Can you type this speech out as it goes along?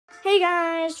Hey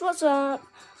guys, what's up?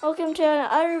 Welcome to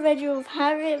another video of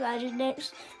Harry Magic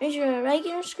Next. Make sure to like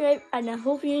and subscribe, and I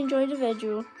hope you enjoyed the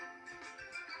video.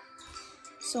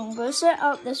 So I'm going to set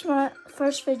up this my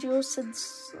first video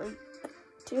since like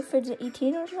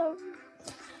 2018 or something.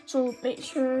 So make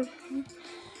sure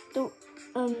don't.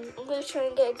 I'm going to try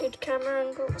and get a good camera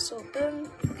angle. So boom.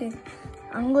 Okay,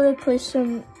 I'm going to play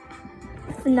some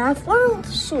Fnaf World.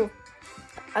 So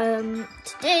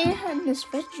today in this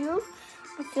video,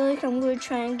 I feel like I'm going to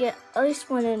try and get at least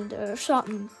one end or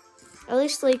something. At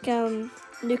least like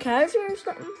new character or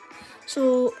something.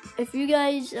 So if you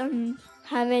guys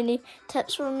have any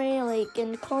tips for me, like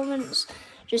in the comments,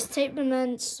 just type them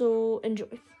in. So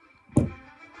enjoy.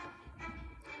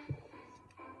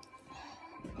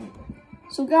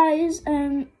 So guys,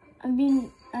 I'm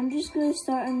just going to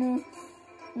start in the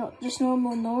not just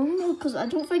normal because I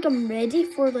don't think I'm ready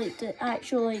for like the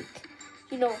actual like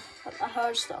the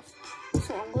hard stuff.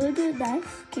 So I'm gonna do this.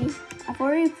 Okay, I've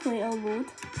already played a load,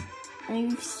 and you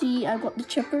can see I got the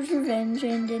Chipper's Revenge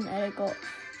ending and I got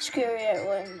Scary Out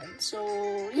ending.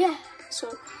 So yeah,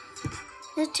 so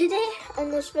today in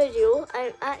this video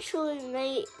I actually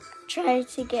might try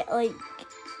to get like,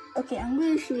 okay, I'm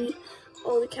gonna show you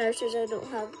all the characters I don't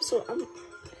have. So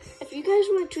if you guys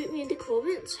want to tweet me in the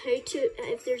comments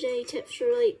if there's any tips for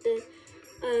like the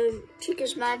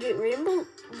Chica's Magic Rainbow,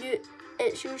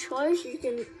 it's your choice. You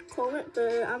can comment,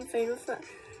 but I'm fine with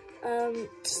it.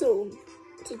 So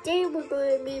today we're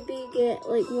going to maybe get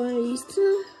like one of these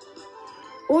two,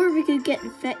 or we could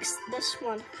fix this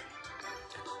one,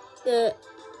 the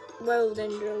Wild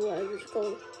End or whatever it's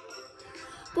called.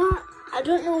 But I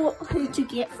don't know how to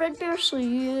get Fredbear, so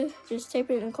you just type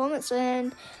it in the comments,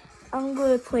 and I'm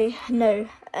going to play now.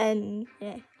 And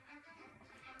yeah,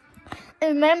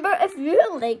 and remember, if you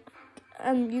like,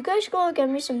 you guys gotta give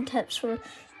me some tips for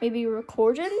maybe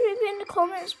recording maybe in the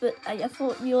comments, but I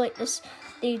thought you like this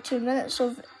 2 minutes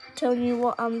of telling you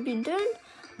what I'm been doing,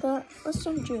 but let's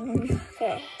not do it.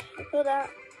 Okay, for that,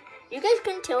 you guys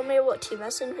can tell me what team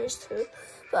is in this too,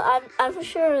 but I'm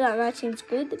sure that my team's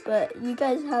good, but you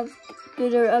guys have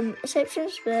gooder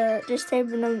sections, but just type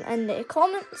them in the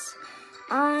comments,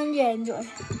 and yeah, enjoy.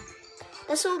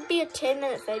 This will be a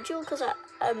 10-minute video because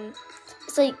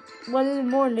it's like 1 in the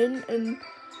morning, and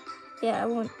yeah,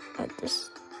 I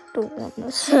just don't want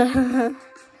this. Okay,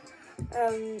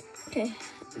 okay,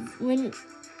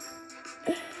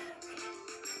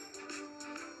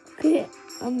 yeah.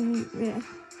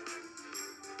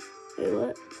 Wait,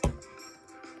 what?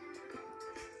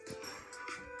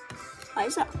 Why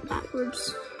is that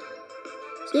backwards?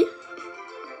 See?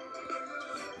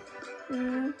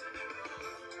 Can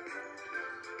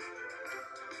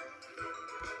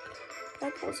I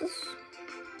pause this?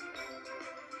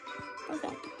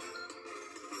 Okay.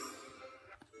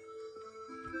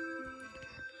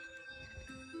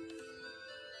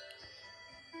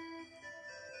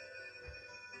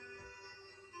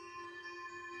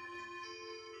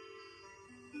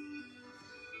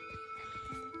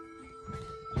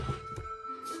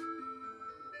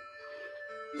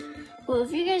 Well,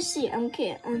 if you guys see,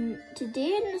 okay,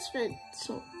 today in this vid,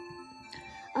 so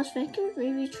I was thinking of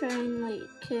maybe trying like,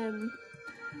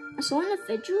 I saw in a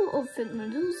video of Fig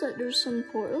Noodles that there's some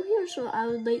portal here, so I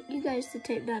would like you guys to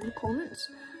type that in the comments.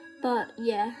 But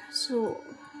yeah, so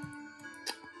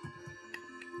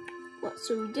what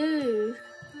should we do,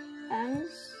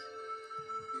 guys?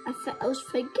 I was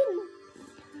thinking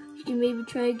you can maybe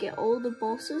try to get all the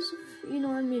bosses, you know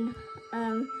what I mean.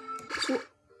 So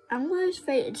I'm going to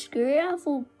fight a scary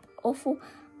awful.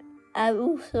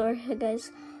 Sorry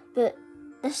guys, but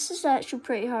this is actually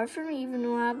pretty hard for me, even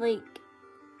though I have like,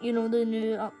 the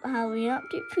new Halloween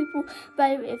update people.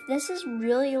 But if this is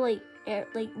really like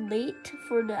late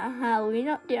for the Halloween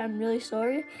update, I'm really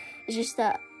sorry. It's just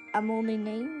that I'm only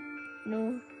 9,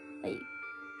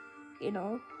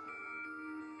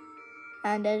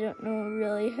 and I don't know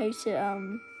really how to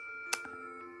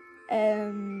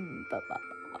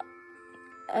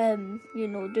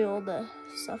do all the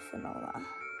stuff and all that.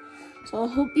 So I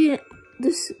hope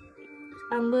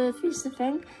I'm gonna face the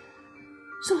thing.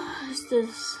 So let's do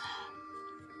this.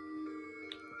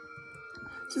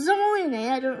 Since I'm only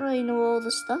 9, I don't really know all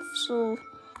the stuff, so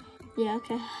yeah,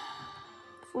 okay.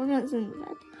 4 minutes in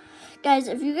bed. Guys,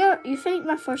 if you think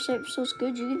my first episode's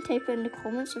good, you can type it in the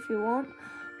comments if you want.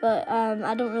 But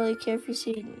I don't really care if you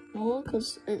say no,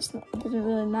 because it doesn't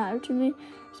really matter to me.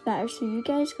 It matters to you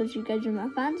guys, because you guys are my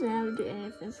fans, and I would do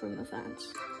anything for my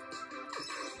fans.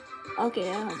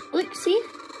 Okay, look, see?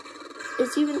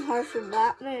 It's even hard for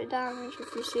that amount of damage,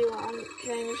 if you see what I'm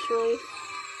trying to show you.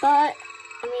 But,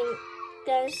 I mean,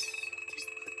 guys, just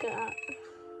look at that.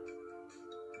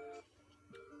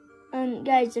 And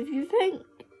guys, if you think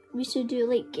we should do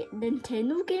like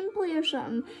Nintendo gameplay or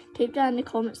something, type that in the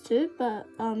comments too. But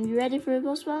you ready for a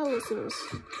boss battle? Let's do this.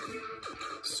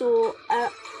 So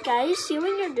guys, see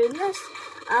when you're doing this,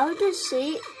 I would just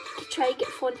say to try to get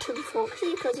Phantom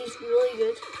Foxy because he's really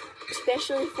good,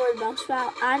 especially for the boss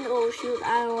battle. And oh shoot,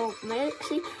 I automatic.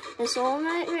 See, it's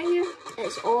automatic right here.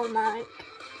 It's automatic.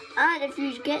 And if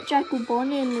you get Jackal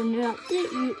Bonnie in the new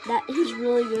update, he's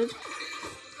really good.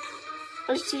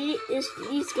 See,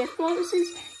 these gift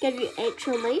boxes give you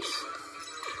extra life.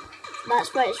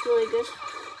 That's why it's really good.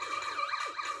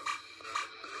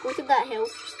 Look at that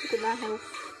health. Just look at that health.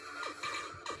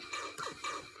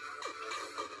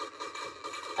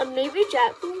 And maybe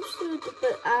Jackal's good,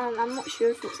 but I'm not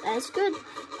sure if it's as good.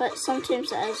 But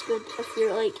sometimes it is good if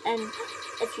you're like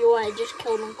if you want to just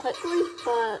kill them quickly.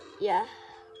 But yeah.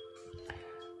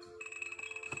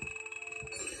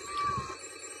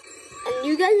 And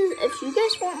you guys, if you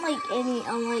guys want like any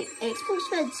like Xbox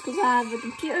vids, because I have a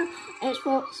computer,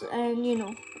 Xbox, and you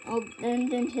know, and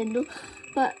Nintendo,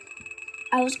 but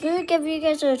I was gonna give you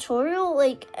guys a tutorial,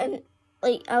 and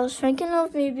I was thinking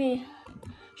of maybe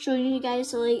showing you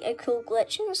guys like a cool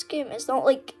glitch in this game. It's not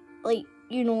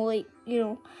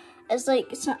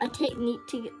it's not a technique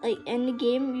to get, like in the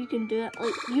game you can do it.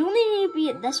 Like you only need to be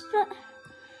at this bit.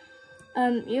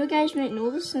 You guys might know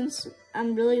this since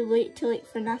I'm really late to like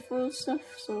Fnaf World stuff.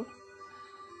 So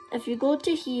if you go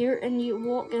to here and you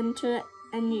walk into it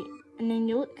and then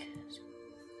you look,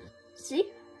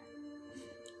 see?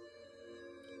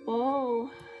 Whoa!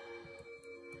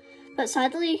 But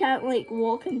sadly you can't like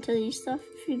walk into these stuff,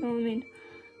 if you know what I mean.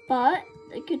 But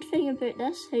the good thing about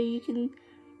this, how you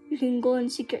can go in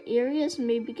secret areas and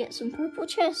maybe get some purple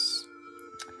chests.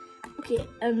 Okay,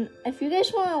 if you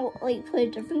guys want to like play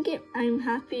a different game, I'm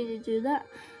happy to do that.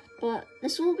 But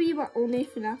this will be my only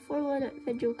Fnaf World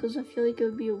video because I feel like it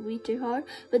would be way too hard.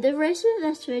 But the rest of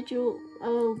this video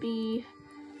will be,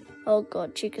 oh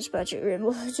god, Chica's Magic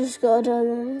Rainbow. I just got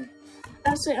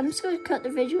Actually, I'm just going to cut the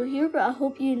video here, but I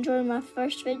hope you enjoyed my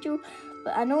first video.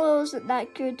 But I know it wasn't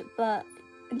that good, but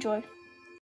enjoy.